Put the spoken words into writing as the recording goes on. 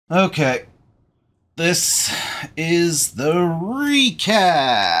Okay, this is the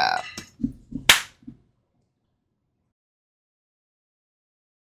recap.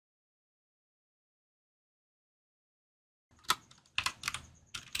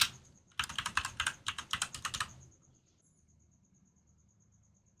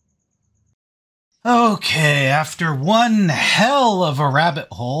 Okay, after one hell of a rabbit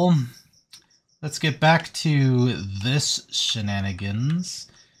hole, let's get back to this shenanigans.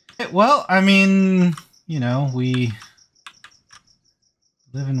 Well, I mean, you know, we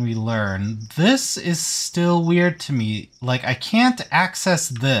live and we learn. This is still weird to me. Like, I can't access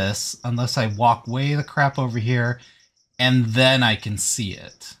this unless I walk way the crap over here, and then I can see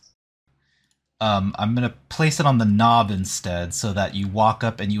it. I'm going to place it on the knob instead so that you walk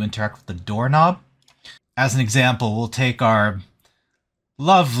up and you interact with the doorknob. As an example, we'll take our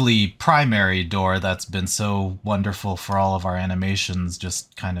lovely primary door that's been so wonderful for all of our animations,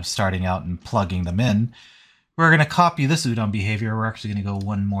 just kind of starting out and plugging them in. We're going to copy this udon behavior. We're actually going to go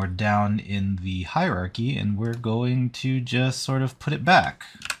one more down in the hierarchy, and we're going to just sort of put it back.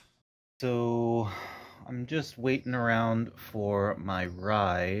 So I'm just waiting around for my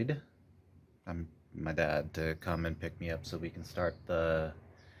ride. My dad to come and pick me up so we can start the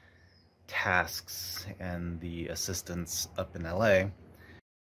tasks and the assistants up in LA.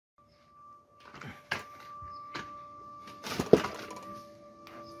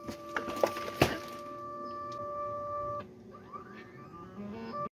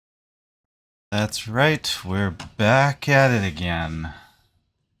 That's right, we're back at it again.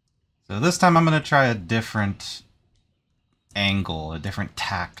 So this time I'm going to try a different angle, a different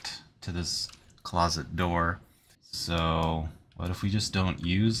tact to this closet door. So what if we just don't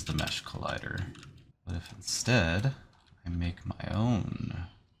use the mesh collider? What if instead I make my own?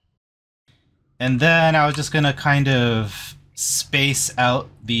 And then I was just going to kind of space out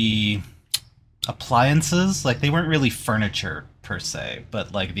the appliances. Like, they weren't really furniture per se,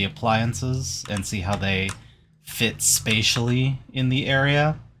 but like the appliances, and see how they fit spatially in the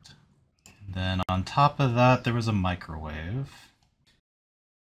area. And then on top of that, there was a microwave.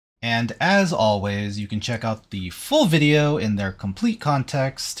 And as always, you can check out the full video in their complete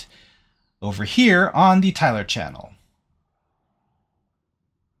context over here on the Tyler channel.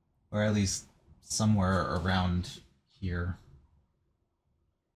 Or at least somewhere around here.